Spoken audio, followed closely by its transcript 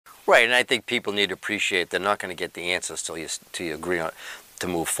Right, and I think people need to appreciate they're not going to get the answers till you agree on to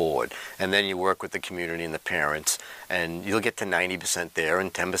move forward. And then you work with the community and the parents, and you'll get to 90% there,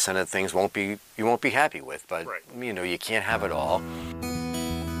 and 10% of things you won't be happy with. But right. you know, you can't have it all.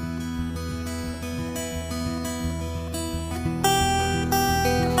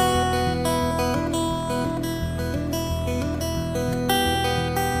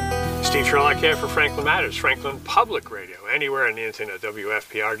 Steve Sherlock here for Franklin Matters, Franklin Public Radio, anywhere on the internet,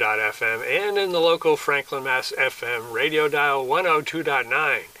 WFPR.FM, and in the local Franklin, Mass. FM radio dial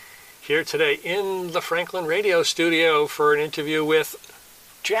 102.9. Here today in the Franklin Radio studio for an interview with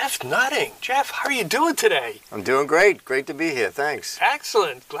Jeff Nutting. Jeff, how are you doing today? I'm doing great. Great to be here. Thanks.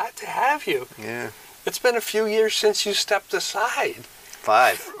 Excellent. Glad to have you. Yeah. It's been a few years since you stepped aside.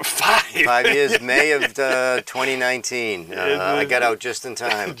 5 5 years, May of 2019. I got out just in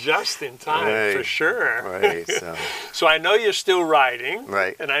time. Just in time, right. For sure. Right. So I know you're still riding.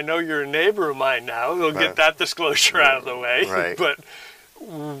 Right. And I know you're a neighbor of mine now. We'll get that disclosure out of the way. Right. But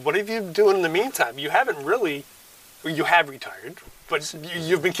what have you been doing in the meantime? You have retired, but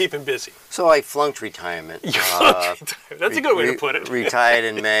you've been keeping busy. So I flunked retirement. You flunked retirement. That's a good way to put it. Retired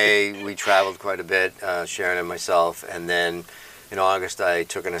in May. We traveled quite a bit, Sharon and myself, and then in August, I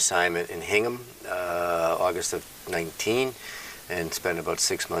took an assignment in Hingham, August of 19, and spent about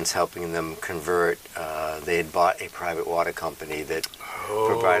 6 months helping them convert. They had bought a private water company that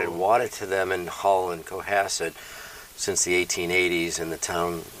provided water to them in Hull and Cohasset since the 1880s, and the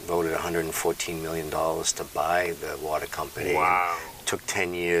town voted $114 million to buy the water company. Wow. It took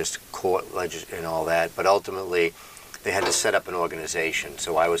 10 years to court and all that, but ultimately they had to set up an organization.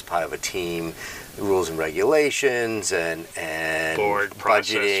 So I was part of a team, rules and regulations and board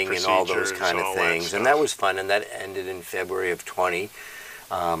budgeting and all those procedures, kind of all that things. stuff. And that was fun, and that ended in February of 20.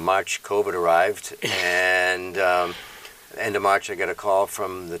 March, COVID arrived, and end of March I got a call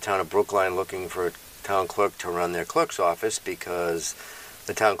from the town of Brookline looking for a town clerk to run their clerk's office because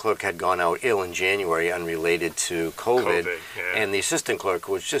the town clerk had gone out ill in January unrelated to COVID. And the assistant clerk,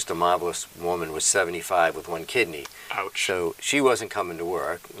 who was just a marvelous woman, was 75 with one kidney. Ouch. So she wasn't coming to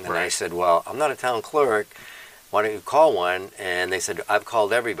work. And I said, well, I'm not a town clerk. Why don't you call one? And they said, I've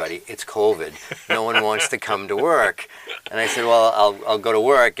called everybody. It's COVID. No one wants to come to work. And I said, well, I'll go to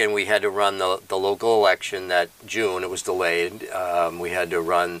work. And we had to run the local election that June. It was delayed. We had to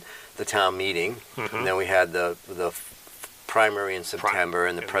run the town meeting. And then we had the primary in September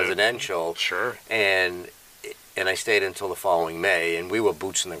and the presidential. Sure. And I stayed until the following May, and we were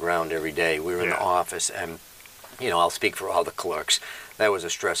boots on the ground every day. We were in the office, and I'll speak for all the clerks. That was a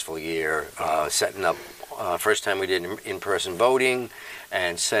stressful year, setting up. First time we did in-person voting,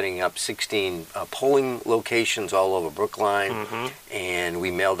 and setting up 16 polling locations all over Brookline, and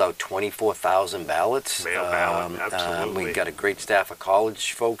we mailed out 24,000 ballots. Absolutely. We got a great staff of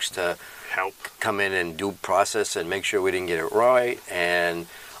college folks to help come in and do process and make sure we didn't get it right. And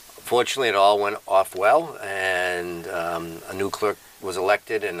fortunately, it all went off well, and a new clerk was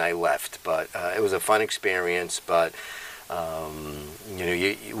elected, and I left. But it was a fun experience. But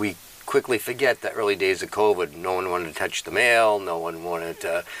we quickly forget the early days of COVID. No one wanted to touch the mail. No one wanted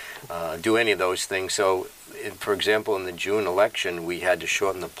to do any of those things. So, for example, in the June election, we had to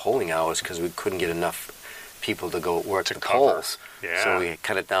shorten the polling hours because we couldn't get enough people to go work the polls. Yeah. So we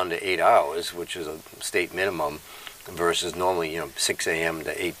cut it down to 8 hours, which is a state minimum, versus normally 6 a.m.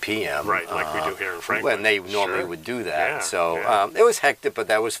 to 8 p.m. Right, like we do here in Franklin. When they normally would do that. Yeah, so it was hectic, but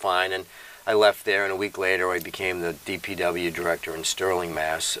that was fine. And I left there, and a week later I became the DPW director in Sterling,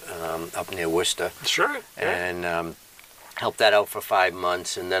 Mass, up near Worcester. Sure. And helped that out for 5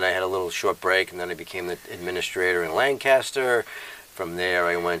 months, and then I had a little short break, and then I became the administrator in Lancaster. From there,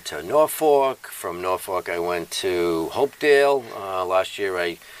 I went to Norfolk. From Norfolk, I went to Hopedale. Last year,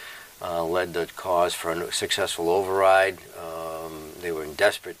 I led the cause for a successful override. They were in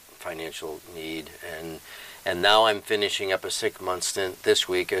desperate financial need, and now I'm finishing up a 6-month stint this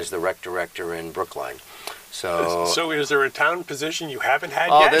week as the rec director in Brookline. So is there a town position you haven't had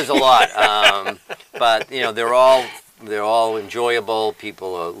yet? Oh, there's a lot, but they're all enjoyable.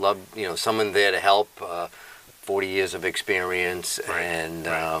 People love someone there to help. 40 years of experience, and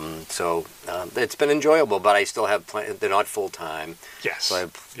so it's been enjoyable, but I still have they're not full-time. Yes. So I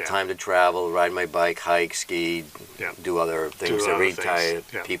have time to travel, ride my bike, hike, ski, do other things to retire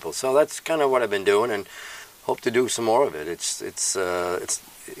people. So that's kind of what I've been doing, and hope to do some more of it. It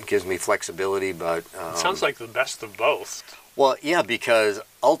gives me flexibility, but... it sounds like the best of both. Well, yeah, because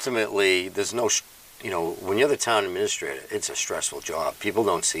ultimately there's no... when you're the town administrator, it's a stressful job. People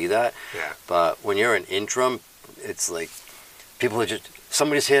don't see that. Yeah. But when you're an interim, it's like people are just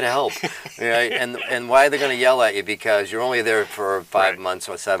somebody's here to help. Right? And why they're going to yell at you? Because you're only there for 5 months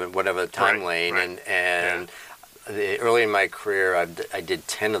or 7, whatever time lane. And early in my career, I did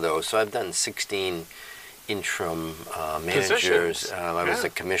 10 of those. So I've done 16 interim managers. I was the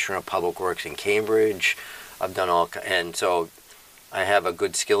commissioner of public works in Cambridge. I've done and so I have a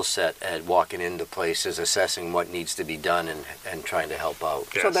good skill set at walking into places, assessing what needs to be done, and trying to help out.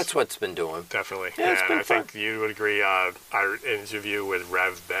 Yes. So that's what's been doing. Definitely. Yeah, and I think you would agree. Our interview with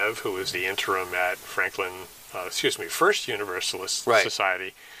Rev Bev, who was the interim at First Universalist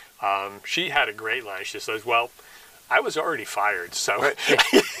Society, she had a great line. She says, well, I was already fired, so...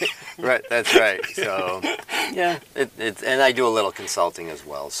 Right, that's right. So, yeah, and I do a little consulting as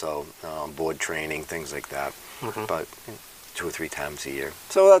well, so board training, things like that, but 2 or 3 times a year.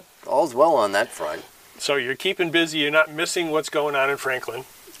 So all's well on that front. So you're keeping busy, you're not missing what's going on in Franklin.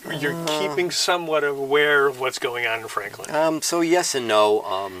 You're keeping somewhat aware of what's going on in Franklin. So yes and no.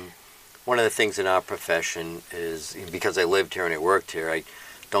 One of the things in our profession is, because I lived here and I worked here, I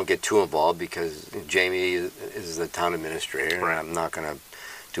don't get too involved because Jamie is the town administrator, and I'm not going to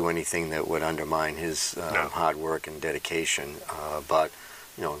do anything that would undermine his hard work and dedication. But,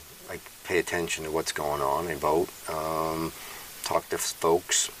 I pay attention to what's going on. I vote, talk to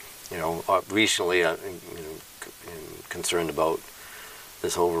folks. Recently I'm concerned about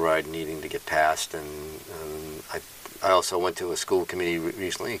this override needing to get passed, and I also went to a school committee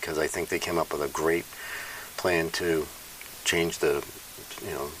recently because I think they came up with a great plan to change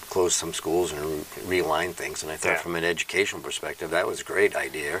close some schools and realign things. And I thought from an educational perspective, that was a great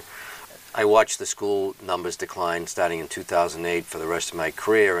idea. I watched the school numbers decline starting in 2008 for the rest of my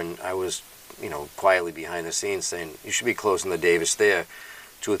career, and I was, quietly behind the scenes saying, you should be closing the Davis there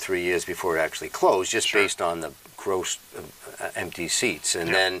 2 or 3 years before it actually closed, just based on the gross empty seats.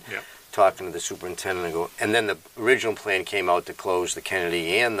 And then talking to the superintendent, and then the original plan came out to close the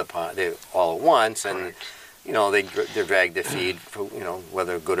Kennedy and the Pond all at once, and they dragged their feet for,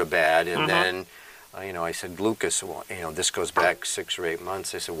 whether good or bad. And then, I said, Lucas, this goes back 6 or 8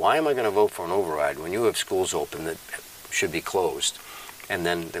 months. I said, why am I going to vote for an override when you have schools open that should be closed? And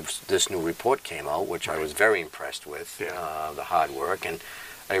then this new report came out, which I was very impressed with, the hard work. And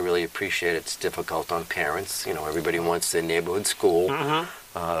I really appreciate it's difficult on parents. Everybody wants their neighborhood school.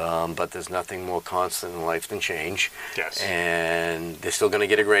 But there's nothing more constant in life than change. Yes. And they're still going to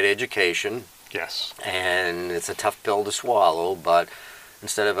get a great education. Yes. And it's a tough pill to swallow, but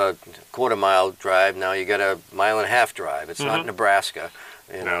instead of a quarter-mile drive, now you got a 1.5-mile drive. It's not Nebraska.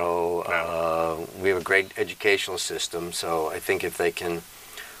 We have a great educational system, so I think if they can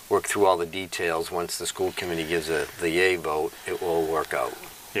work through all the details, once the school committee gives the yay vote, it will work out.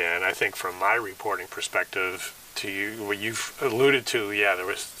 Yeah, and I think from my reporting perspective, to you, what you've alluded to, there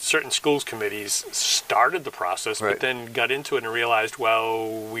was certain schools committees started the process, but then got into it and realized,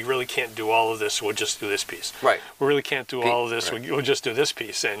 well, we really can't do all of this, we'll just do this piece. Right. We really can't do all of this, we'll just do this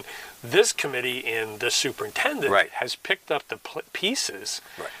piece. And this committee and this superintendent has picked up the pieces,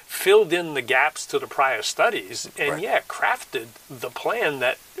 filled in the gaps to the prior studies, and crafted the plan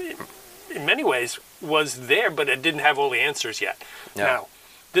that, in many ways, was there, but it didn't have all the answers yet. Now,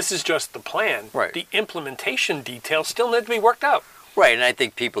 this is just the plan. The implementation details still need to be worked out. Right, and I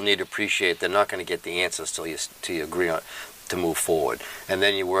think people need to appreciate they're not going to get the answers till you agree on to move forward. And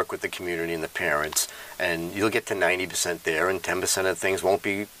then you work with the community and the parents, and you'll get to 90% there, and 10% of things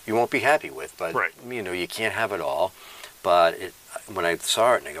you won't be happy with. But you can't have it all. But when I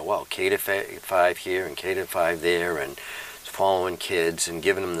saw it, and I go, well, K-5 here and K-5 there, and following kids and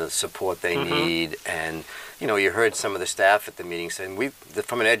giving them the support they need. And you heard some of the staff at the meeting saying,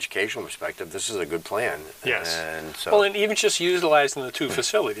 from an educational perspective, this is a good plan. Yes. And even just utilizing the 2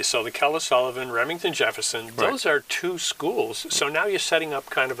 facilities, so the Keller Sullivan, Remington Jefferson, those are 2 schools. So now you're setting up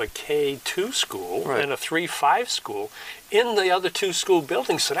kind of a K2 school and a 3-5 school in the other 2 school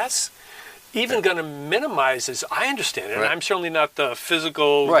buildings. So that's even going to minimize, as I understand it. And I'm certainly not the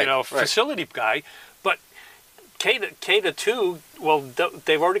physical, facility guy, but K to 2, well,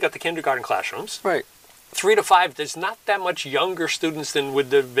 they've already got the kindergarten classrooms. 3 to 5, there's not that much younger students than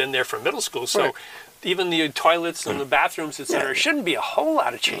would have been there for middle school. So even the toilets and the bathrooms, et cetera, shouldn't be a whole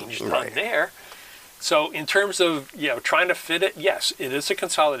lot of change done there. So in terms of trying to fit it, yes, it is a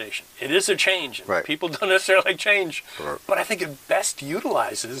consolidation. It is a change. People don't necessarily like change, but I think it best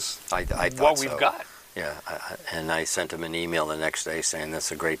utilizes what we've got. Yeah, and I sent him an email the next day saying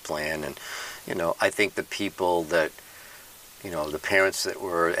that's a great plan. And I think the people that the parents that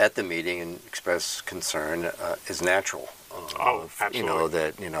were at the meeting and expressed concern is natural.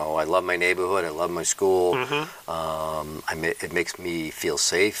 Absolutely. I love my neighborhood, I love my school. It makes me feel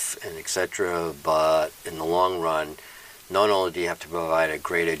safe and etc. But in the long run, not only do you have to provide a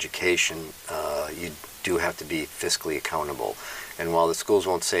great education, you do have to be fiscally accountable. And while the schools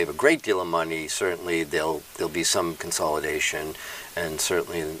won't save a great deal of money, certainly there'll be some consolidation, and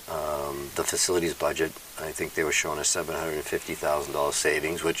certainly the facilities budget, I think they were showing a $750,000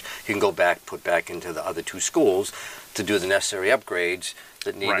 savings, which you can go back, put back into the other two schools to do the necessary upgrades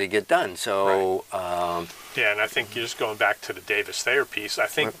that need to get done. So, yeah, and I think you're just going back to the Davis Thayer piece. I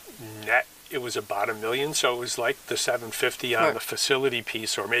think net it was about $1 million, so it was like the $750 on the facility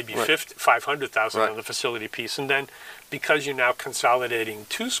piece, or maybe $500,000 on the facility piece. And then because you're now consolidating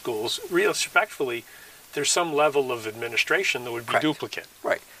two schools, respectfully, there's some level of administration that would be duplicate.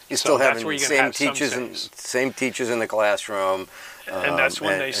 Right. You So still have that's where the you're gonna same have some same teachers in the classroom. And that's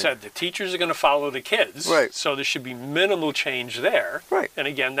when they said the teachers are going to follow the kids. Right. So there should be minimal change there. Right. And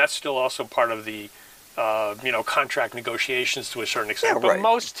again, that's still also part of the contract negotiations to a certain extent. Yeah, but right.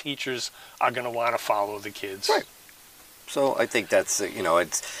 most teachers are going to want to follow the kids. Right. So I think that's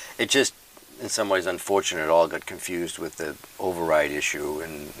it just in some ways unfortunate. It all got confused with the override issue,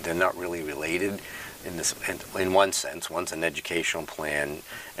 and they're not really related in one sense. One's an educational plan,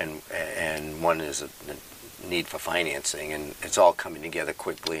 and one is a need for financing, and it's all coming together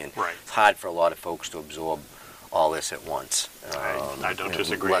quickly, and it's hard for a lot of folks to absorb all this at once. I don't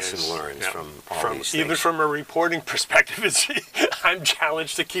disagree. Lesson learned from all these things. Even from a reporting perspective, I'm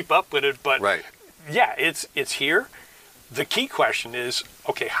challenged to keep up with it, but yeah, it's here. The key question is,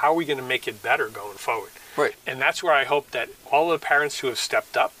 okay, how are we going to make it better going forward? Right. And that's where I hope that all the parents who have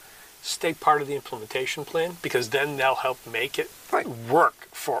stepped up stay part of the implementation plan, because then they'll help make it work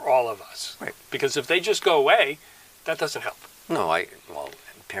for all of us. Right. Because if they just go away, that doesn't help. No,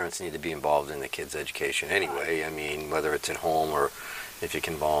 parents need to be involved in the kids' education anyway. I mean, whether it's at home or if you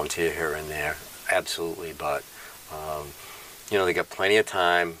can volunteer here and there, absolutely. But, they got plenty of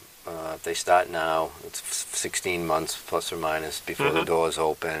time. If they start now, it's 16 months plus or minus before the doors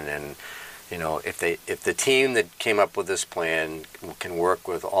open. And, if the team that came up with this plan can work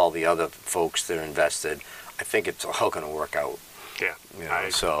with all the other folks that are invested, I think it's all going to work out. Yeah.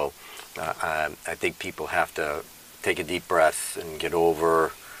 So I think people have to take a deep breath and get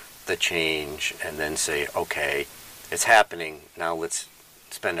over the change and then say, okay, it's happening. Now let's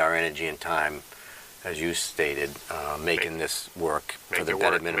spend our energy and time, as you stated, making this work for the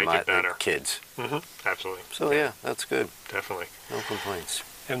betterment of the kids. Absolutely. So yeah, that's good. Definitely. No complaints.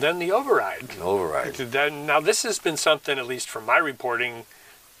 And then the override. Now this has been something, at least from my reporting,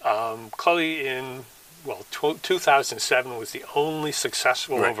 Chloe, in 2007 was the only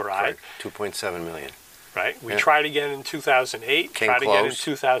successful override. 2.7 million. Right. We tried again in 2008. Tried again in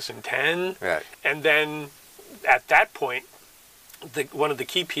 2010. Right. And then at that point, one of the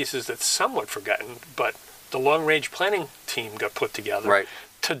key pieces that's somewhat forgotten, but the long-range planning team got put together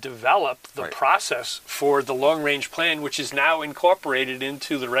to develop the process for the long-range plan, which is now incorporated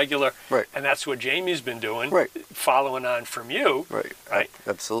into the regular, and that's what Jamie's been doing, following on from you. Right.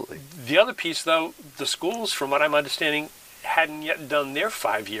 Absolutely. The other piece, though, the schools, from what I'm understanding, hadn't yet done their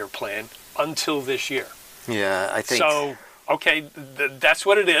 5-year plan until this year. Yeah, I think so. Okay, that's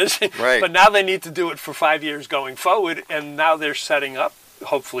what it is. Right. But now they need to do it for 5 years going forward, and now they're setting up,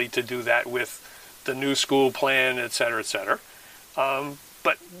 hopefully, to do that with the new school plan, et cetera, et cetera.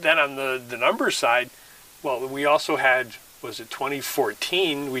 But then on the numbers side, we also had, was it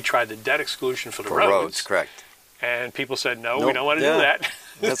 2014, we tried the debt exclusion for the roads. Correct. And people said, no, we don't want to do that.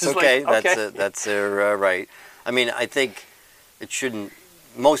 That's okay. That's their right. I mean, I think it shouldn't,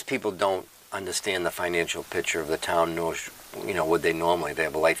 most people don't understand the financial picture of the town, nor would they normally. They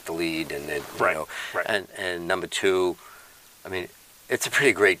have a life to lead, and and number two, I mean, it's a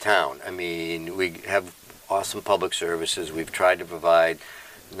pretty great town. I mean, we have awesome public services. We've tried to provide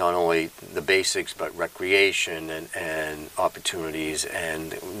not only the basics but recreation and opportunities,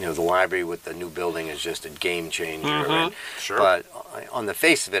 and the library with the new building is just a game changer. But on the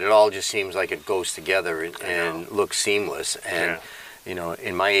face of it, it all just seems like it goes together and looks seamless. And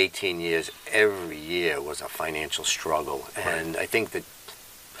in my 18 years, every year was a financial struggle. And I think the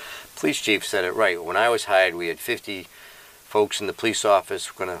police chief said it right. When I was hired, we had 50 folks in the police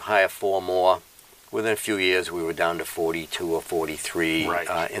office. We're going to hire 4 more. Within a few years, we were down to 42 or 43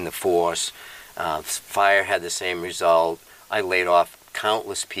 in the force. Fire had the same result. I laid off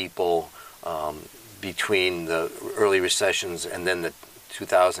countless people between the early recessions and then the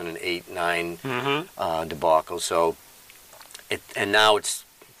 2008-9 debacle. So, and now it's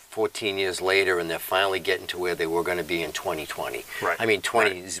 14 years later, and they're finally getting to where they were going to be in 2020. I mean,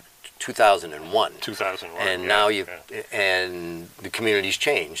 2001. 2001. And now and the community's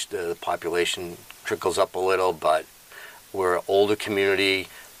changed. The population trickles up a little, but we're an older community.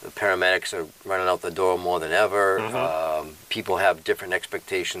 The paramedics are running out the door more than ever. People have different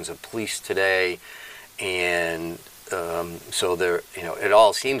expectations of police today, and so there, it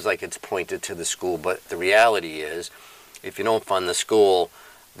all seems like it's pointed to the school, but the reality is, if you don't fund the school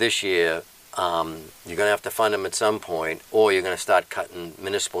this year, you're going to have to fund them at some point, or you're going to start cutting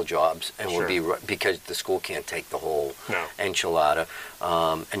municipal jobs, and Sure. because the school can't take the whole No. enchilada,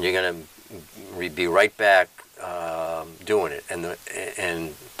 and you're going to be right back doing it.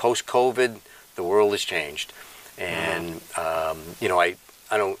 And post-COVID, the world has changed, and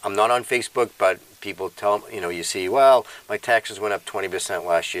I'm not on Facebook, but people tell you see, well, my taxes went up 20%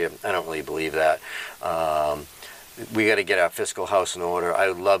 last year. I don't really believe that. We got to get our fiscal house in order. I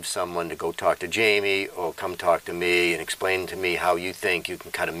would love someone to go talk to Jamie or come talk to me and explain to me how you think you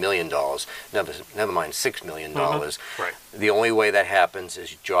can cut $1 million. Never mind $6 million. Right. The only way that happens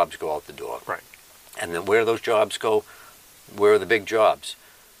is jobs go out the door. Right. And then where those jobs go, where are the big jobs?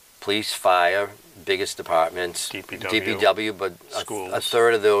 Police, fire, biggest departments, DPW, but schools. A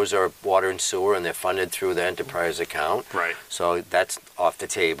third of those are water and sewer, and they're funded through the enterprise account. Right. So that's off the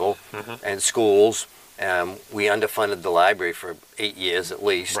table. And schools. We underfunded the library for 8 years at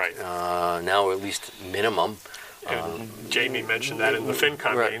least. Right. Now at least minimum. And Jamie mentioned that in the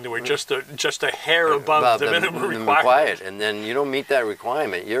FinCom Right. meeting. We're just a hair above the minimum requirement. Required. And then you don't meet that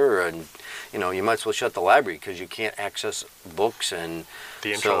requirement, you might as well shut the library because you can't access books and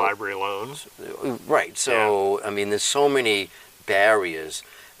The interlibrary loans. Right. So, I mean, there's so many barriers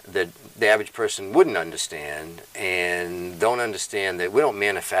that the average person wouldn't understand, and don't understand that we don't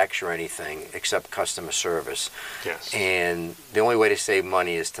manufacture anything except customer service. Yes. And the only way to save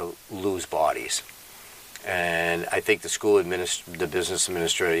money is to lose bodies. And I think the business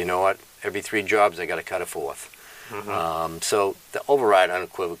administrator, you know what? Every 3 jobs, they got to cut a fourth. So the override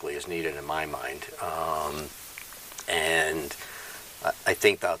unequivocally is needed in my mind. And I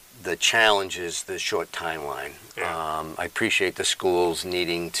think the challenge is the short timeline. Yeah. I appreciate the schools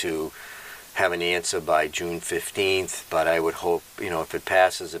needing to have an answer by June 15th, but I would hope, if it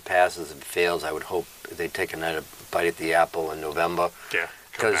passes, it passes. If it fails, I would hope they take another bite at the apple in November. Yeah,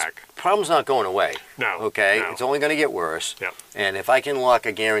 come Because back. the problem's not going away. No. Okay? No. It's only going to get worse. Yep. And if I can lock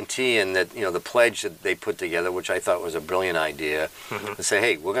a guarantee in that, the pledge that they put together, which I thought was a brilliant idea, to say,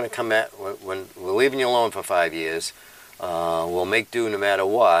 hey, we're going to come back, when we're leaving you alone for 5 years, we'll make do no matter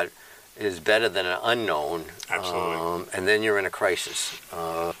what, is better than an unknown. Absolutely. And then you're in a crisis.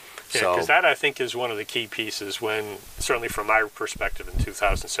 Because that, I think, is one of the key pieces when, certainly from my perspective in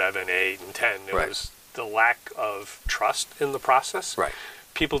 2007, 8, and 10, it Right. was the lack of trust in the process. Right.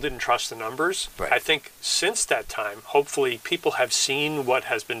 People didn't trust the numbers. Right. I think since that time, hopefully people have seen what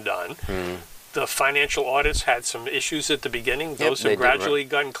has been done. The financial audits had some issues at the beginning. Those they have did, right. gradually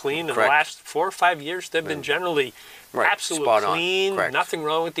gotten clean. In the Correct. last 4 or 5 years, they've been generally Right. absolutely Spot on. clean, Correct. nothing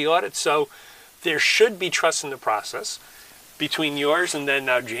wrong with the audit. So there should be trust in the process. Between yours and then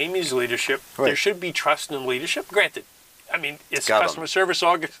now Jamie's leadership, Right. there should be trust in leadership. Granted, I mean, it's Got 'em. customer service.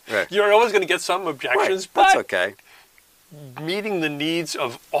 Right. Right. You're always going to get some objections, Right. That's but okay. meeting the needs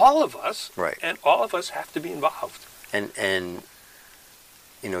of all of us, Right. and all of us have to be involved. And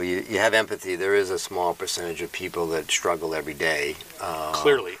you have empathy. There is a small percentage of people that struggle every day.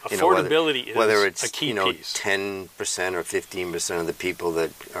 Clearly, affordability whether is it's a key piece. 10% or 15% of the people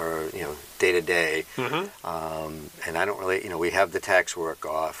that are day to day. And I don't really, we have the tax work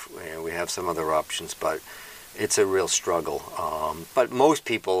off. We have some other options, but it's a real struggle. But most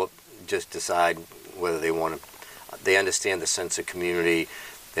people just decide whether they want to. They understand the sense of community.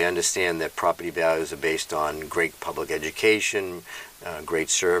 They understand that property values are based on great public education, great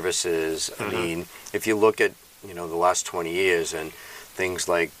services. I mean, if you look at, the last 20 years and things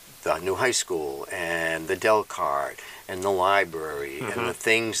like the new high school and the Del Cart and the library and the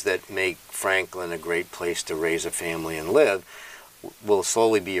things that make Franklin a great place to raise a family and live will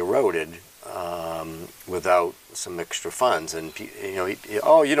slowly be eroded without some extra funds. And,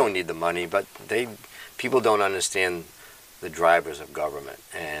 you don't need the money, but people don't understand the drivers of government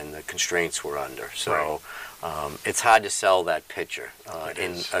and the constraints we're under. So it's hard to sell that picture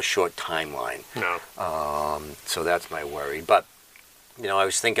in a short timeline. No. So that's my worry. But, I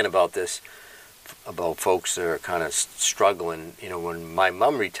was thinking about this, about folks that are kind of struggling. When my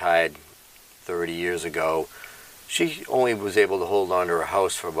mom retired 30 years ago, she only was able to hold on to her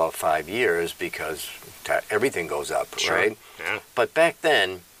house for about 5 years because everything goes up, Sure. right? Yeah. But back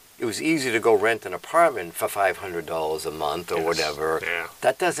then, it was easy to go rent an apartment for $500 a month or whatever. Yeah.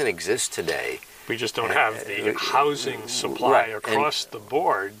 That doesn't exist today. We just don't have the housing supply Right. across the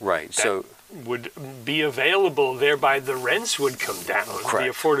board. Right. that So would be available, thereby the rents would come down. Correct.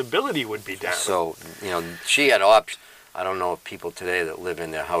 The affordability would be down. So, she had options. I don't know if people today that live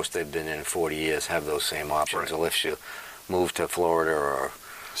in their house they've been in 40 years have those same options. Right. Or if move to Florida or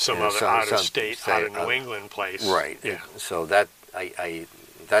some other out of state, out of New England place. Right. Yeah. So that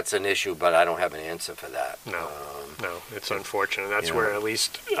that's an issue, but I don't have an answer for that. No, it's unfortunate. That's where at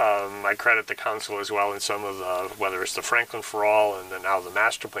least I credit the council as well in some of the, whether it's the Franklin for All and then now the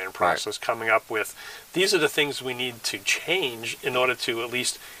master plan process, coming up with, these are the things we need to change in order to at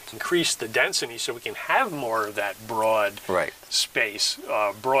least increase the density so we can have more of that broad space,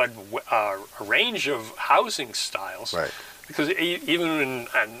 broad range of housing styles. Right. Because even when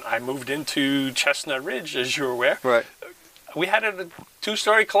I moved into Chestnut Ridge, as you're aware, we had a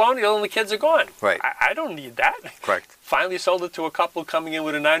 2-story colonial and the kids are gone. Right. I don't need that. Correct. Finally sold it to a couple coming in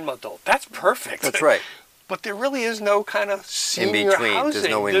with a 9-month-old. That's perfect. That's right. But there really is no kind of senior in between. housing.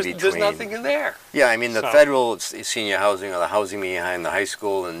 There's no in between. There's nothing in there. Yeah, I mean, the federal senior housing or the housing behind the high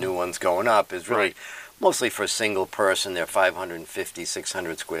school and new ones going up is really mostly for a single person. They're 550,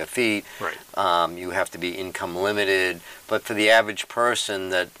 600 square feet. Right. You have to be income limited. But for the average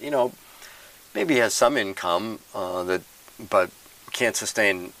person that, maybe has some income but can't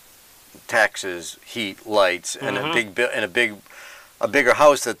sustain taxes, heat, lights, and a bigger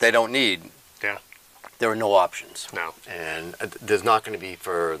house that they don't need. Yeah. There are no options. No. And there's not going to be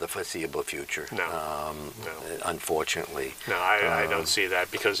for the foreseeable future. No. Unfortunately. No, I don't see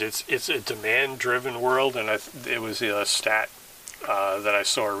that because it's a demand-driven world, and it was a stat that I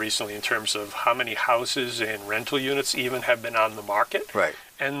saw recently in terms of how many houses and rental units even have been on the market. Right.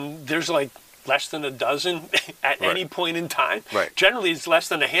 And there's like less than a dozen at any point in time. Right. Generally, it's less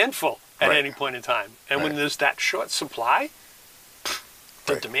than a handful at any point in time. And when there's that short supply,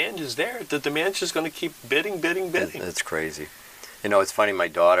 the demand is there. The demand's just going to keep bidding. It's crazy. It's funny. My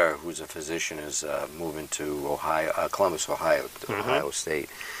daughter, who's a physician, is moving to Ohio, Columbus, Ohio, Ohio State,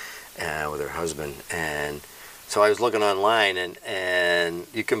 with her husband. And so I was looking online, and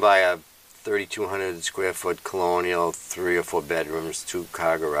you can buy a 3,200 square foot colonial, 3 or 4 bedrooms,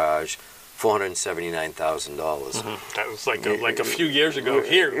 2-car garage, $479,000. That was like a few years ago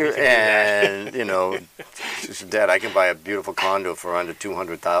here. And she said, Dad, I can buy a beautiful condo for under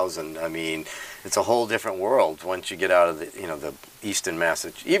 $200,000. I mean, it's a whole different world once you get out of the Eastern Mass.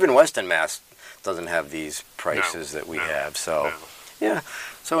 Even Western Mass doesn't have these prices that we have. So, yeah.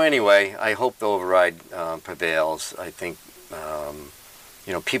 So anyway, I hope the override prevails. I think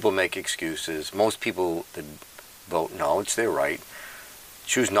people make excuses. Most people that vote no, it's their right.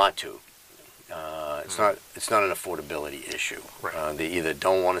 Choose not to. It's not an affordability issue. Right. They either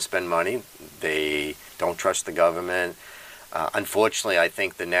don't want to spend money, they don't trust the government. Unfortunately, I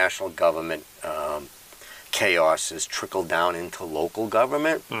think the national government chaos has trickled down into local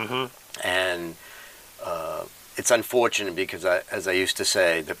government, and it's unfortunate because, as I used to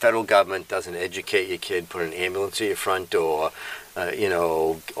say, the federal government doesn't educate your kid, put an ambulance at your front door,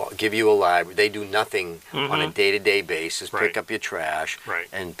 give you a library. They do nothing on a day-to-day basis, pick up your trash,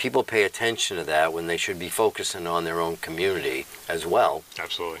 and people pay attention to that when they should be focusing on their own community as well.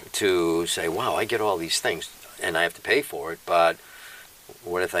 Absolutely. To say, wow, I get all these things, and I have to pay for it, but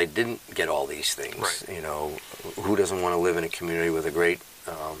what if I didn't get all these things? Right. Who doesn't want to live in a community with a great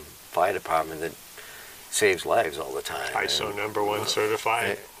fire department that saves lives all the time? ISO #1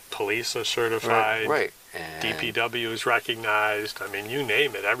 certified. Police are certified. Right. DPW is recognized. I mean, you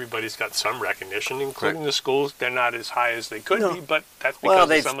name it. Everybody's got some recognition, including the schools. They're not as high as they could be, but that's because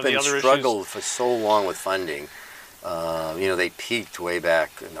of some of the other issues. They've struggled for so long with funding. They peaked way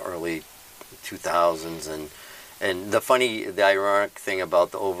back in the early 2000s, and the ironic thing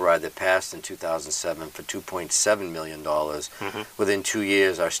about the override that passed in 2007 for $2.7 million, within 2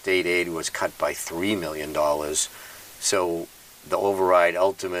 years our state aid was cut by $3 million. So the override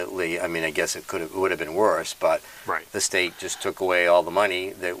ultimately, I mean, I guess it would have been worse, but the state just took away all the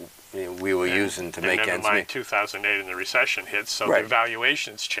money that we were using to make ends meet. Never mind 2008 and the recession hit, so the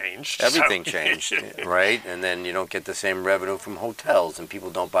valuations changed. Everything changed, right? And then you don't get the same revenue from hotels, and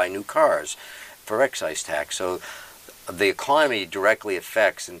people don't buy new cars for excise tax. So the economy directly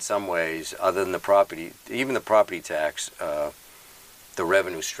affects, in some ways, other than the property, even the property tax, the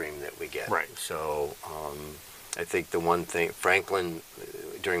revenue stream that we get. Right. So I think the one thing, Franklin,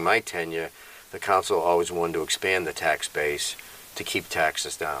 during my tenure, the council always wanted to expand the tax base to keep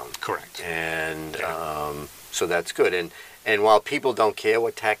taxes down. Correct. And so that's good. And while people don't care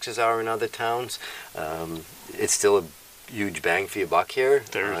what taxes are in other towns, it's still a huge bang for your buck here.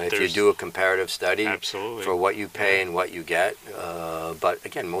 If you do a comparative study for what you pay and what you get. But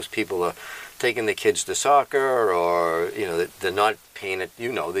again, most people are taking the kids to soccer, or they're not paying it.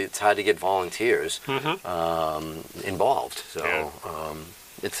 It's hard to get volunteers involved. So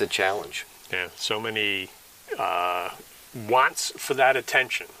it's a challenge. Yeah, so many wants for that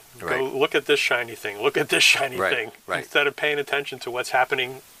attention. Go look at this shiny thing. Look at this shiny thing. Right. Instead of paying attention to what's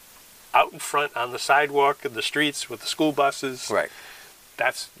happening out in front on the sidewalk, in the streets, with the school buses. Right.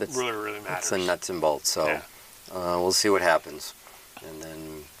 That's really, really matters. That's the nuts and bolts. So we'll see what happens. And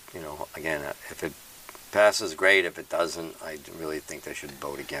then, again, if it passes, great. If it doesn't, I really think they should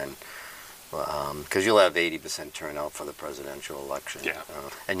vote again. Because you'll have 80% turnout for the presidential election. Yeah.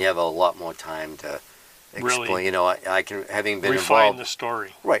 And you have a lot more time to explain. Really, I can, having been refine involved. the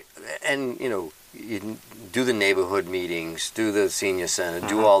story. Right. And, you do the neighborhood meetings, do the senior center,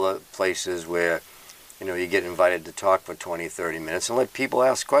 do all the places where, you get invited to talk for 20, 30 minutes and let people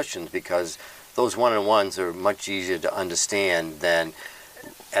ask questions, because those one-on-ones are much easier to understand than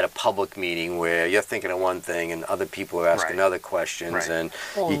at a public meeting where you're thinking of one thing and other people are asking other questions, and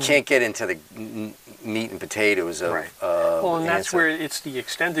you can't get into the meat and potatoes of and that's where it's the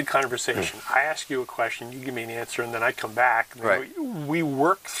extended conversation. I ask you a question, you give me an answer, and then I come back. And we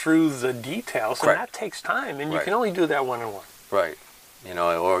work through the details, and that takes time, and you can only do that one-on-one. Right.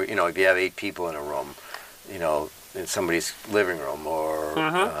 Or if you have 8 people in a room, in somebody's living room, or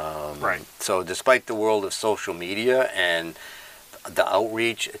so despite the world of social media and the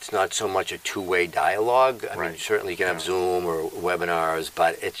outreach, it's not so much a two-way dialogue. I mean, certainly you can have Zoom or webinars,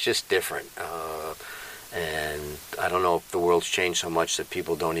 but it's just different. And I don't know if the world's changed so much that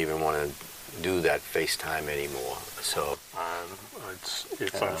people don't even want to do that FaceTime anymore. So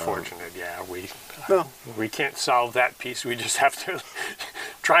it's unfortunate. We can't solve that piece. We just have to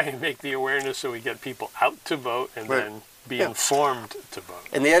try and make the awareness so we get people out to vote and then be informed to vote.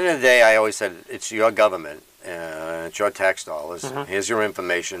 At the end of the day, I always said it's your government. It's your tax dollars. Here's your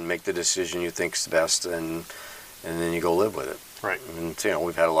information. Make the decision you think's best, and then you go live with it. Right. And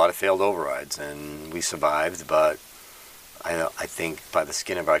we've had a lot of failed overrides, and we survived. But I think by the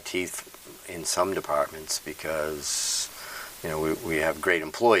skin of our teeth in some departments, because we have great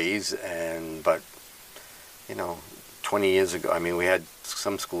employees, but 20 years ago, I mean, we had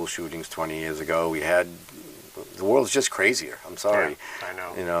some school shootings 20 years ago. The world's just crazier. I'm sorry. Yeah,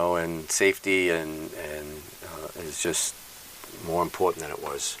 I know. And safety and is just more important than it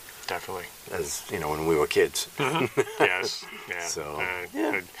was. Definitely. As when we were kids. Yes. Yeah. So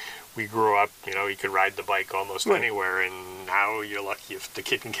we grew up. You could ride the bike almost anywhere, and now you're lucky if the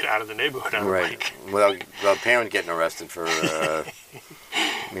kid can get out of the neighborhood on a bike. Without parents getting arrested for.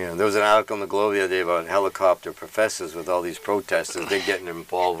 There was an article in the Globe the other day about helicopter professors with all these protesters. They're getting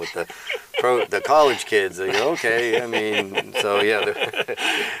involved with the college kids. They go, okay, I mean, so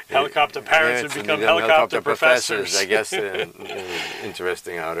helicopter parents have become helicopter professors. I guess.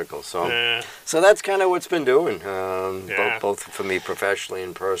 Interesting article. So, so that's kind of what's been doing. Both for me professionally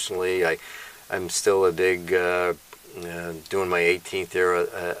and personally. I'm still a big. Doing my 18th year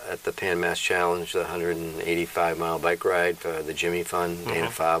at the Pan Mass Challenge, the 185-mile bike ride for the Jimmy Fund, Dana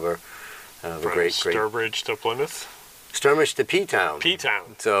Farber. From Sturbridge to Plymouth? Sturbridge to P-Town.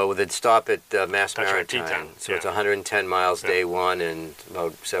 P-Town. So they'd stop at Mass Maritime. P-Town. So it's 110 miles day one and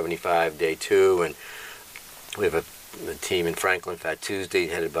about 75 day two. And we have a team in Franklin, Phat Tuesday,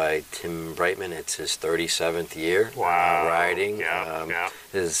 headed by Tim Brightman. It's his 37th year riding.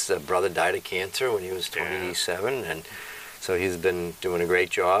 His brother died of cancer when he was 27, and so he's been doing a great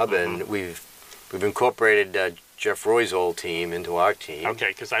job. And we've incorporated Jeff Roy's old team into our team. Okay,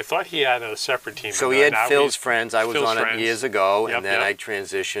 because I thought he had a separate team. So he had Phil's Friends. I was on it years ago, Yep, and then I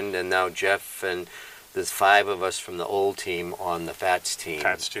transitioned, and now Jeff and there's 5 of us from the old team on the Phats team.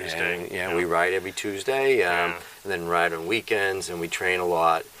 Phats Tuesday. And, we ride every Tuesday, and then ride on weekends, and we train a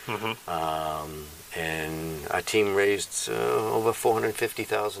lot. And our team raised over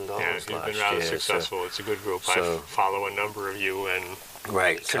 $450,000 last year. You've been rather successful. It's a good group. I follow a number of you and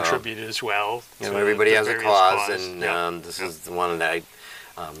contribute as well. Everybody has a cause, and this is the one that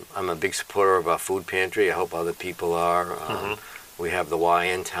I'm a big supporter of our food pantry. I hope other people are. We have the Y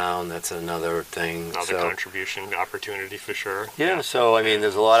in town. That's another thing. Another contribution opportunity for sure. Yeah. So I mean,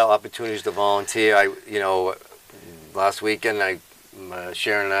 there's a lot of opportunities to volunteer. Last weekend,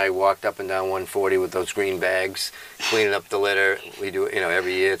 Sharon and I walked up and down 140 with those green bags, cleaning up the litter. We do,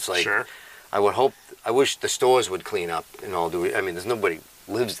 every year. It's like I wish the stores would clean up and all. I mean, there's nobody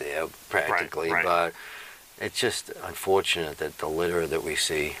lives there practically, but it's just unfortunate that the litter that we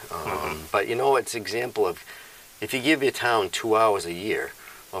see. But it's an example of. If you give your town 2 hours a year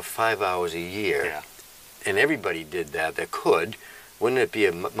or 5 hours a year, and everybody did that could, wouldn't it be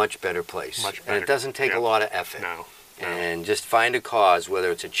a much better place? Much better. And it doesn't take a lot of effort. No. And just find a cause, whether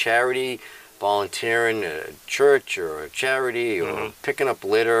it's a charity, volunteering at a church or a charity, or picking up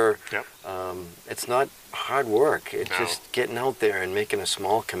litter. It's not hard work. It's just getting out there and making a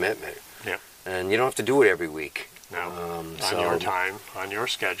small commitment. And you don't have to do it every week. on your time, on your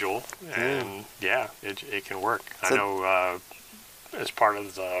schedule, and it can work. I know as part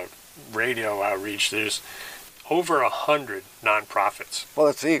of the radio outreach, there's over 100 nonprofits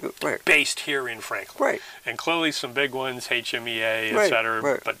based here in Franklin. Right. And clearly some big ones, HMEA, Right, et cetera,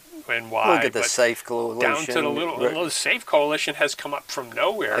 right. but and why. Look at the SAFE Coalition. Down to the little, the SAFE Coalition has come up from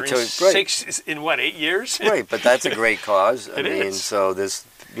nowhere in 8 years? Right, but that's a great cause. It is. So this,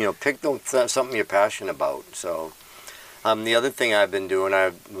 pick something you're passionate about. So the other thing I've been doing,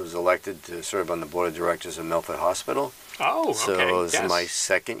 I was elected to serve on the board of directors of Milford Hospital. Oh, okay. So this is my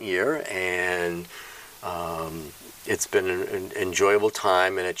second year, and it's been an enjoyable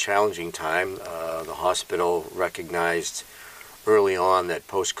time and a challenging time. The hospital recognized early on that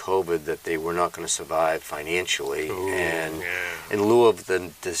post-COVID that they were not going to survive financially. Ooh, and in lieu of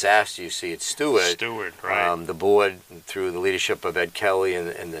the disaster you see at Stewart, right. The board, through the leadership of Ed Kelly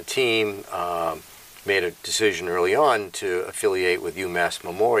and the team, made a decision early on to affiliate with UMass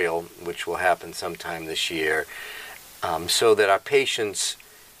Memorial, which will happen sometime this year, so that our patients,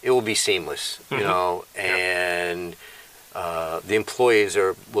 it will be seamless, and the employees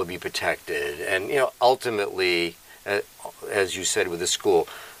will be protected. And, ultimately, as you said with the school,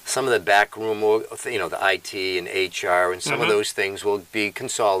 some of the backroom, the IT and HR and some of those things will be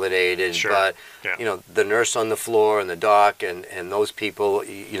consolidated. Sure. But, the nurse on the floor and the doc and those people,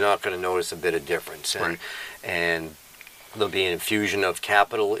 you're not going to notice a bit of difference. And there'll be an infusion of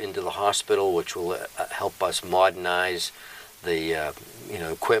capital into the hospital, which will help us modernize the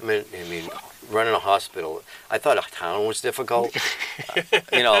equipment. I mean, running a hospital, I thought a town was difficult.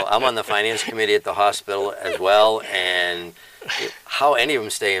 I'm on the finance committee at the hospital as well, and how any of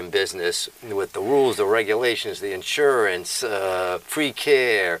them stay in business with the rules, the regulations, the insurance, free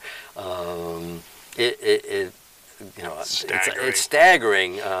care, it's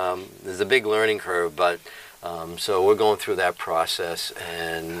staggering. There's a big learning curve, but so we're going through that process,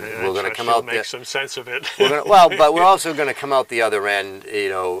 and we're going to come out. Make some sense of it. But we're also going to come out the other end,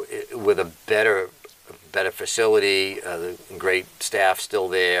 with a better facility, great staff still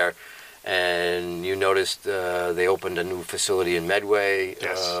there, and you noticed they opened a new facility in Medway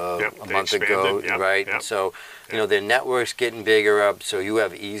a month ago, right? Yep. And so their network's getting bigger up, so you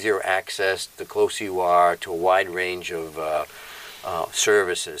have easier access the closer you are to a wide range of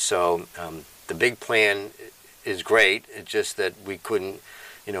services. So the big plan is great. It's just that we couldn't,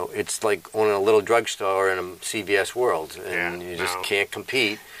 it's like owning a little drugstore in a CVS world, and you just can't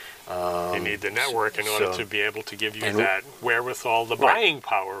compete. You need the network in order to be able to give you that wherewithal, the buying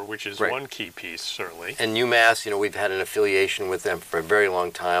power, which is one key piece, certainly. And UMass, we've had an affiliation with them for a very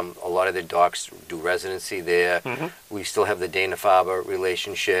long time. A lot of their docs do residency there. We still have the Dana-Farber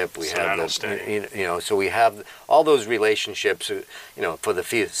relationship. We have so we have all those relationships, for the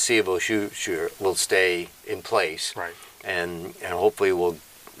foreseeable future will stay in place. Right. And hopefully we'll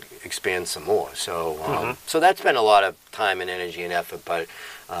expand some more. So so that's been a lot of time and energy and effort, but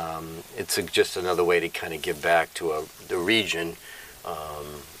it's just another way to kind of give back to the region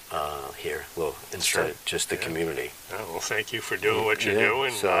here, instead of just the community. Oh, well, thank you for doing what you're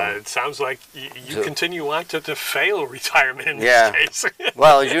doing. It sounds like you continue on to fail retirement in this case.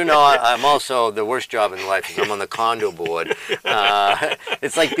 Well, as you know, I'm also, the worst job in life is I'm on the condo board.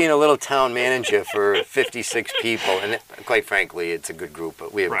 It's like being a little town manager for 56 people, and quite frankly, it's a good group.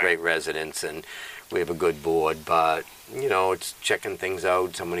 But we have great residents, and we have a good board, but it's checking things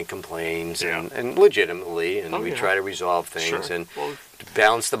out. Somebody complains, and legitimately, and we try to resolve things and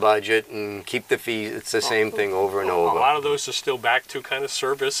balance the budget and keep the fees. It's the same thing over and over. A lot of those are still back to kind of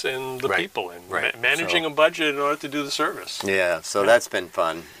service and the people and managing a budget in order to do the service. Yeah, so that's been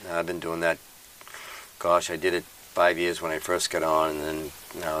fun. I've been doing that. Gosh, I did it 5 years when I first got on, and then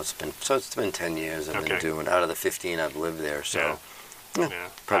now it's been 10 years I've been doing. Out of the 15 I've lived there, so.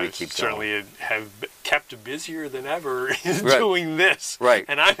 Probably keep certainly have kept busier than ever doing this. Right.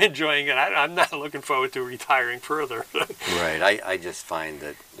 And I'm enjoying it. I'm not looking forward to retiring further. Right. I just find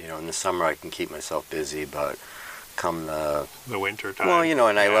that, in the summer I can keep myself busy, but come the winter time. Well,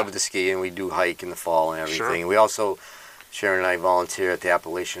 and I love to ski, and we do hike in the fall and everything. Sure. We also, Sharon and I volunteer at the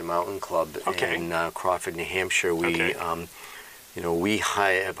Appalachian Mountain Club in Crawford, New Hampshire. We we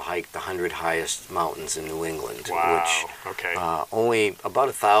have hiked the 100 highest mountains in New England, which only about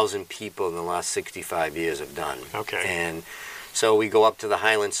 1,000 people in the last 65 years have done. Okay. And so we go up to the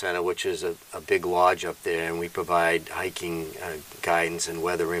Highland Center, which is a big lodge up there, and we provide hiking guidance and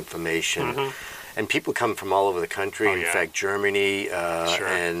weather information. And people come from all over the country, in fact, Germany,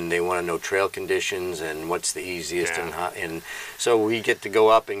 and they want to know trail conditions and what's the easiest. And so we get to go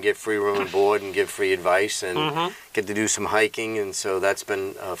up and get free room and board and give free advice and get to do some hiking, and so that's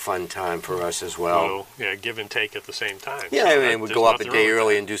been a fun time for us as well. Well, yeah, give and take at the same time. Yeah, So I mean, we'd go up a day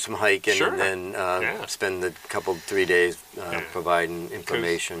early and do some hiking, Sure. and then Yeah. spend a couple, 3 days providing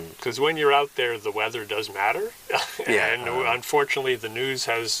information. Because when you're out there, the weather does matter. Yeah, And unfortunately, the news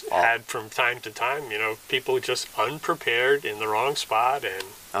has had from time to time, people just unprepared in the wrong spot, and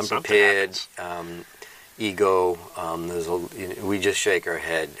Unprepared, something ego. We just shake our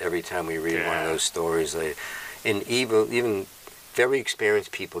head every time we read one of Yeah. those stories. And even very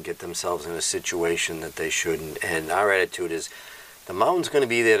experienced people get themselves in a situation that they shouldn't. And our attitude is, the mountain's going to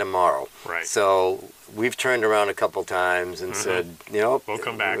be there tomorrow. Right. So we've turned around a couple times and said, we'll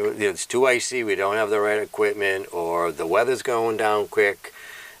come back. It's too icy. We don't have the right equipment, or the weather's going down quick.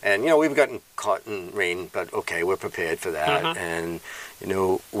 And, we've gotten caught in rain, but okay, we're prepared for that. And,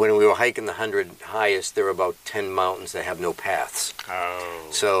 when we were hiking the 100 highest, there were about 10 mountains that have no paths. Oh.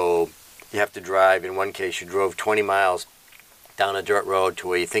 So you have to drive. In one case, you drove 20 miles down a dirt road to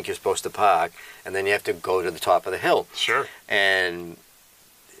where you think you're supposed to park, and then you have to go to the top of the hill. Sure. And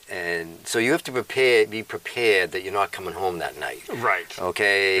so you have to be prepared that you're not coming home that night. Right.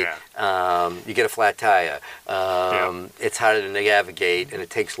 Okay. Yeah. You get a flat tire. It's harder to navigate, and it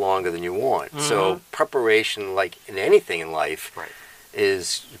takes longer than you want. So preparation, like in anything in life, Right.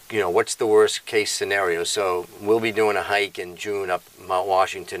 is, what's the worst case scenario? So we'll be doing a hike in June up Mount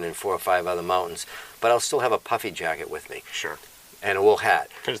Washington and 4 or 5 other mountains, but I'll still have a puffy jacket with me Sure. and a wool hat.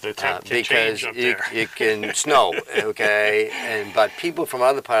 Because the temp can Because change up there. it can snow, okay? But people from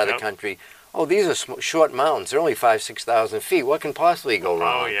other part of the country, these are short mountains. They're only 5,000-6,000 feet. What can possibly go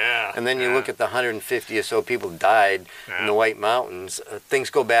wrong? Oh, yeah. And then you look at the 150 or so people died in the White Mountains. Things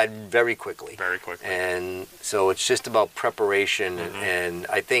go bad very quickly. Very quickly. And so it's just about preparation. And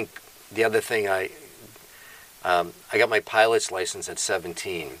I think the other thing, I got my pilot's license at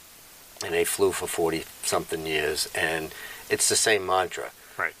 17, and I flew for 40-something years. And it's the same mantra.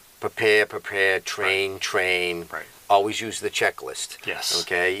 Right. Prepare, train. Right. Always use the checklist. Yes.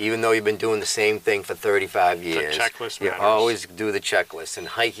 Okay? Even though you've been doing the same thing for 35 years. The checklist you matters. always do the checklist. And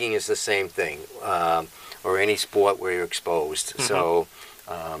hiking is the same thing. Or any sport where you're exposed. So,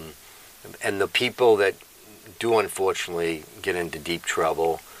 and the people that do unfortunately get into deep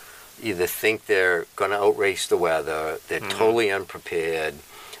trouble either think they're going to outrace the weather, they're totally unprepared.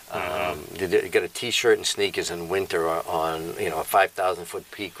 You get a t-shirt and sneakers in winter on a 5,000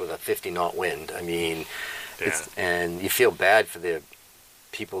 foot peak with a 50-knot wind. I mean, and you feel bad for the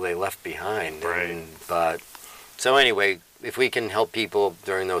people they left behind. Right. But so anyway, if we can help people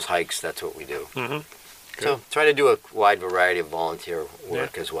during those hikes, that's what we do. So try to do a wide variety of volunteer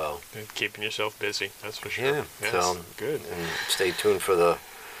work as well. And keeping yourself busy, that's for sure. Yeah. Yes. So Good. And stay tuned for the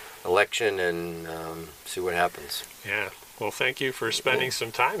election and see what happens. Yeah. Well, thank you for spending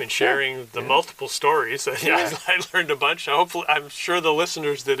some time and sharing the multiple stories. I learned a bunch. Hopefully, I'm sure the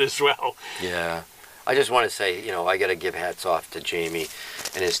listeners did as well. Yeah. I just want to say, I got to give hats off to Jamie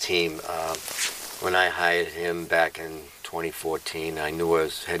and his team. When I hired him back in 2014, I knew I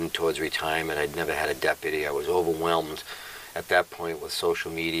was heading towards retirement. I'd never had a deputy. I was overwhelmed at that point with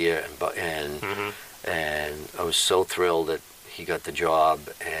social media, and I was so thrilled that he got the job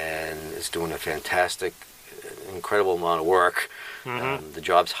and is doing a fantastic, incredible amount of work. The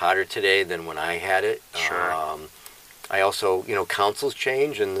job's harder today than when I had it. Sure. I also, councils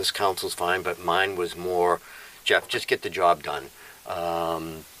change, and this council's fine, but mine was more, Jeff, just get the job done.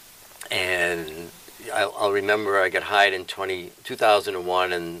 And I'll remember I got hired in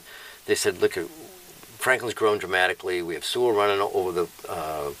 2001, and they said, look, Franklin's grown dramatically. We have sewer running over the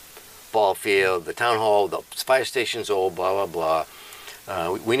ball field, the town hall, the fire station's old, blah, blah,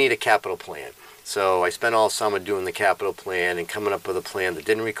 blah. We need a capital plan. So I spent all summer doing the capital plan and coming up with a plan that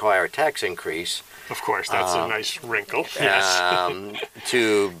didn't require a tax increase. Of course, that's a nice wrinkle. Yes.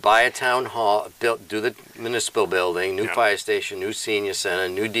 To buy a town hall, do the municipal building, new fire station, new senior center,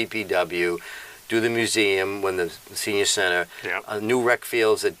 new DPW, do the museum when the senior center, new rec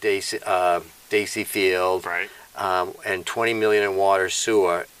fields at Dacey Field, Right. And $20 million in water,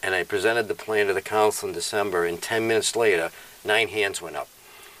 sewer. And I presented the plan to the council in December, and 10 minutes later, 9 hands went up.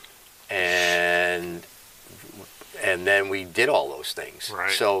 And then we did all those things.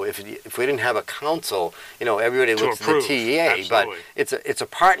 Right. So if we didn't have a council, everybody looks at the approve. TEA, Absolutely. but it's a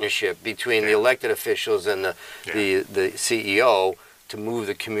partnership between the elected officials and the CEO to move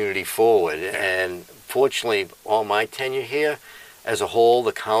the community forward. And fortunately, all my tenure here, as a whole,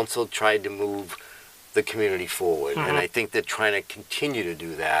 the council tried to move the community forward, and I think they're trying to continue to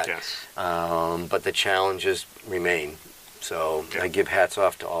do that. Yes. But the challenges remain. So I give hats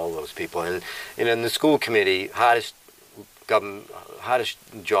off to all those people. And in the school committee, hardest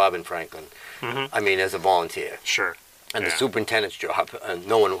job in Franklin. I mean, as a volunteer. Sure. And the superintendent's job,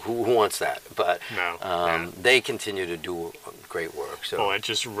 no one who wants that, but No. they continue to do great work. So. Well, it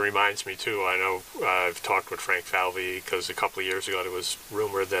just reminds me too. I know I've talked with Frank Falvey because a couple of years ago there was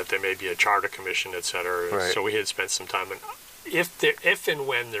rumored that there may be a charter commission, et cetera. Right. So we had spent some time. And if and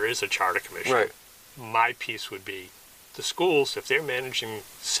when there is a charter commission, my piece would be the schools. If they're managing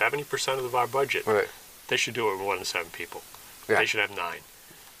 70% of our budget, they should do it with more than 7 people. They should have 9.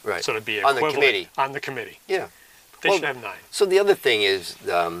 Right. So to be on the committee. On the committee. Yeah. They should have 9. So the other thing is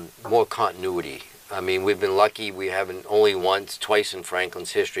more continuity. I mean, we've been lucky. We haven't only twice in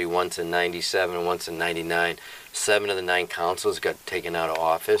Franklin's history, once in 97 and once in 99. 7 of the 9 councils got taken out of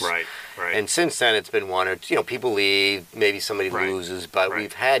office. Right. And since then, it's been one or two, people leave, maybe somebody loses, but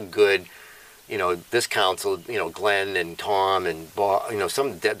we've had good, this council, Glenn and Tom and Bob,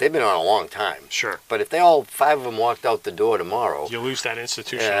 they've been on a long time. Sure. But if 5 of them walked out the door tomorrow, you lose that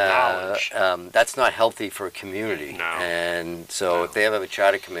institutional knowledge. That's not healthy for a community. No. And so if they have a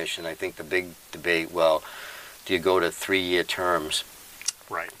charter commission, I think the big debate, do you go to 3-year terms?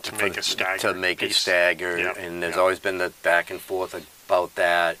 Right, to make it staggered. To make it staggered, and there's always been the back and forth about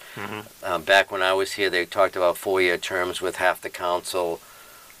that. Back when I was here, they talked about 4-year terms with half the council,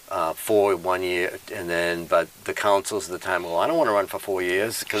 4 1 year, but the councils at the time, I don't want to run for 4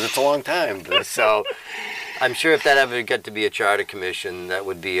 years because it's a long time. So I'm sure if that ever got to be a charter commission, that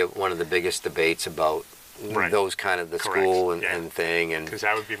would be one of the biggest debates about those kind of the school and thing. And because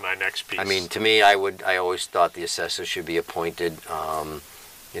that would be my next piece. I mean, to me, I always thought the assessor should be appointed.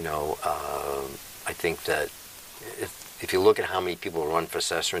 I think that if you look at how many people run for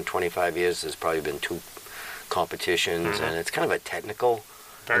assessor in 25 years, there's probably been 2 competitions, and it's kind of a technical.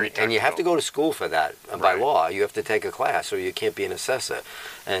 Very technical. And you have to go to school for that by law. You have to take a class, or you can't be an assessor.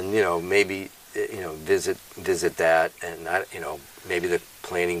 And maybe visit that, and maybe the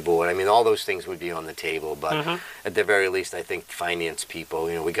planning board. I mean, all those things would be on the table. But at the very least, I think finance people.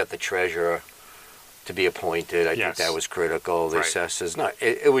 We got the treasurer to be appointed. I think that was critical. The assessors,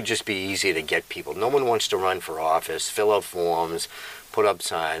 it would just be easy to get people. No one wants to run for office, fill out forms, put up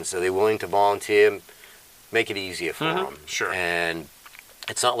signs. Are they willing to volunteer? Make it easier for them. Sure. And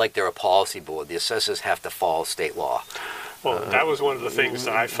it's not like they're a policy board. The assessors have to follow state law. Well, that was one of the things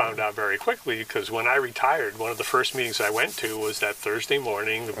that I found out very quickly, because when I retired, one of the first meetings I went to was that Thursday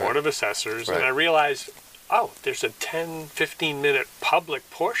morning, the Board of Assessors, and I realized, there's a 10, 15-minute public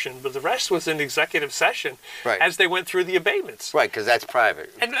portion, but the rest was an executive session as they went through the abatements. Right, because that's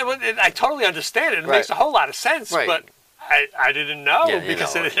private. And I totally understand it. It makes a whole lot of sense, but I didn't know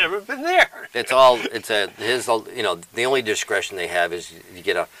because it had never been there. The only discretion they have is you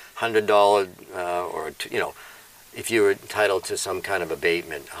get $100 or if you're entitled to some kind of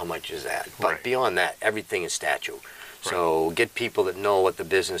abatement, how much is that? But beyond that, everything is statute. So get people that know what the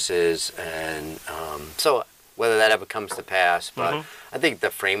business is, and so whether that ever comes to pass, but I think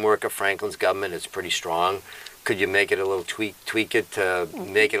the framework of Franklin's government is pretty strong. Could you make it a little tweak it to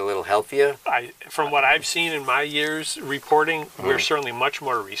make it a little healthier? From what I've seen in my years reporting, we're certainly much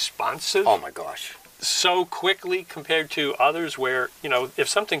more responsive. Oh my gosh. So quickly compared to others where, if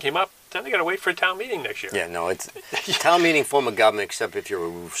something came up, then they got to wait for a town meeting next year. Yeah, no, it's town meeting form of government, except if you're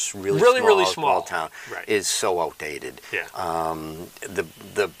a really small town, is so outdated. Yeah.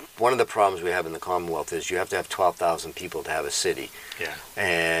 One of the problems we have in the Commonwealth is you have to have 12,000 people to have a city. Yeah.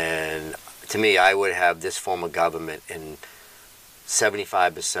 And to me, I would have this form of government in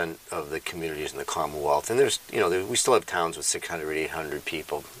 75% of the communities in the Commonwealth. And there's, we still have towns with 600, 800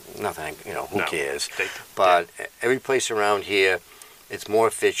 people. Nothing, who cares? But every place around here, it's more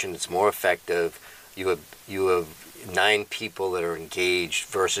efficient, it's more effective. You have 9 people that are engaged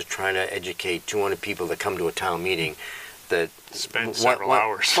versus trying to educate 200 people that come to a town meeting that spend several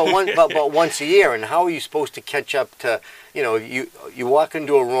hours. but once a year. And how are you supposed to catch up to, you walk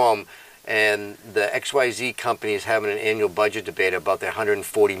into a room and the XYZ company is having an annual budget debate about their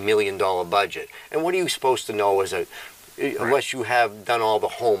 $140 million budget. And what are you supposed to know unless you have done all the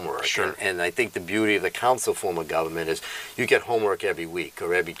homework? Sure. And I think the beauty of the council form of government is you get homework every week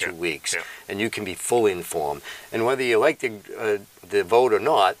or every 2 weeks, and you can be fully informed. And whether you like the vote or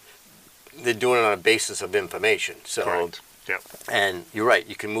not, they're doing it on a basis of information. So, and you're right,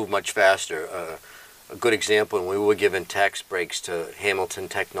 you can move much faster. A good example, when we were given tax breaks to Hamilton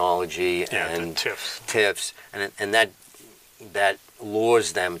Technology and TIFs, and that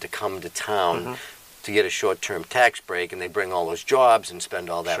lures them to come to town to get a short-term tax break, and they bring all those jobs and spend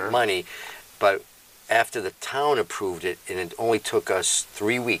all that money. But after the town approved it, and it only took us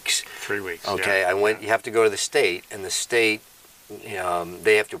 3 weeks. 3 weeks. Okay, you have to go to the state, and the state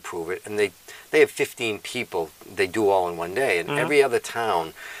they have to approve it, and they have 15 people. They do all in one day, and every other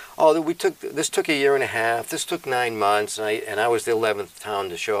town. Oh, this took a year and a half. This took 9 months, and I was the 11th town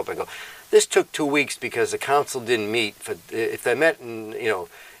to show up. I go, this took 2 weeks because the council didn't meet. If they met, and it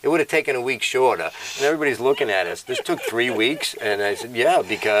would have taken a week shorter. And everybody's looking at us. This took 3 weeks, and I said, yeah,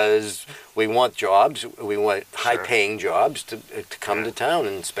 because we want jobs. We want high-paying jobs to come to town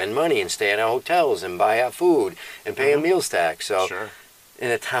and spend money and stay in our hotels and buy our food and pay a meals tax. So. In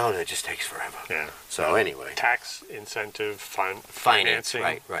a town, it just takes forever. Yeah. So anyway. Tax incentive financing.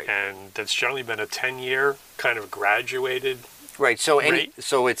 Right. And that's generally been a 10-year kind of graduated Right. So rate.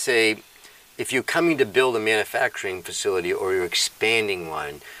 So it's if you're coming to build a manufacturing facility or you're expanding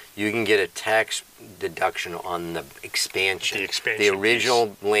one, you can get a tax deduction on the expansion. The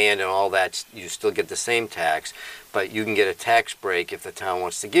original land and all that, you still get the same tax, but you can get a tax break if the town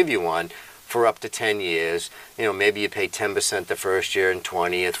wants to give you one. For up to 10 years, maybe you pay 10% the first year and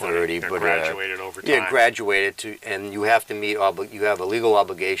 20 or 30. But graduated over time. Yeah, graduated to, and you have to meet. You have a legal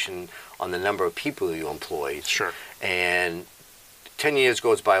obligation on the number of people you employ. Sure. And 10 years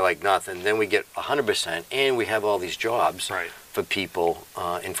goes by like nothing. Then we get 100%, and we have all these jobs for people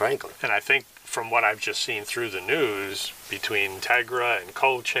in Franklin. And I think from what I've just seen through the news, between Tegra and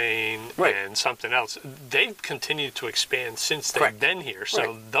Cold Chain and something else, they've continued to expand since they've been here.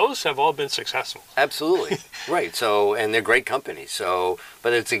 So those have all been successful. Absolutely. Right. So, and they're great companies. So,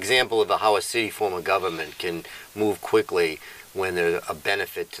 but it's an example of how a city form of government can move quickly when there's a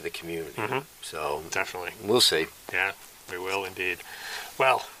benefit to the community. So definitely. We'll see. Yeah, we will indeed.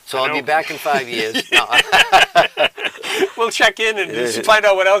 Well, so I'll be back in 5 years. We'll check in and just find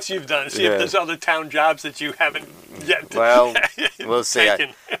out what else you've done. See if there's other town jobs that you haven't yet. Well, we'll see.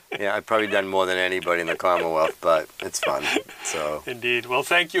 I've probably done more than anybody in the Commonwealth, but it's fun. So indeed. Well,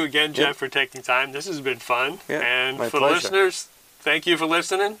 thank you again, Jeff, for taking time. This has been fun. Yeah, and my for pleasure. Listeners, thank you for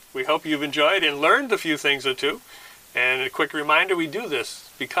listening. We hope you've enjoyed and learned a few things or two. And a quick reminder, we do this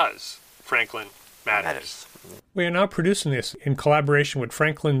because Franklin matters. We are now producing this in collaboration with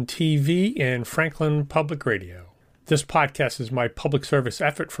Franklin TV and Franklin Public Radio. This podcast is my public service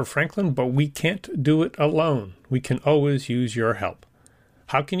effort for Franklin, but we can't do it alone. We can always use your help.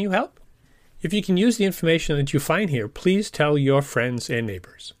 How can you help? If you can use the information that you find here, please tell your friends and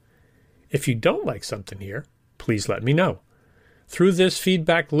neighbors. If you don't like something here, please let me know. Through this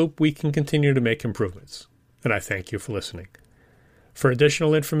feedback loop, we can continue to make improvements. And I thank you for listening. For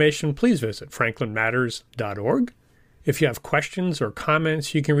additional information, please visit franklinmatters.org. If you have questions or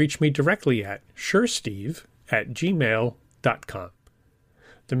comments, you can reach me directly at suresteve@gmail.com.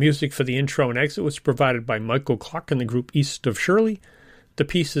 The music for the intro and exit was provided by Michael Clark and the group East of Shirley. The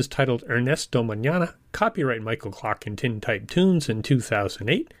piece is titled Ernesto Mañana, copyright Michael Clark and Tintype Tunes in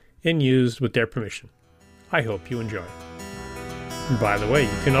 2008, and used with their permission. I hope you enjoy. And by the way,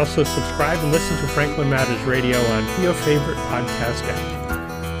 you can also subscribe and listen to Franklin Matters Radio on your favorite podcast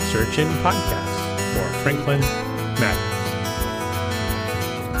app. Search in podcasts for Franklin Matters.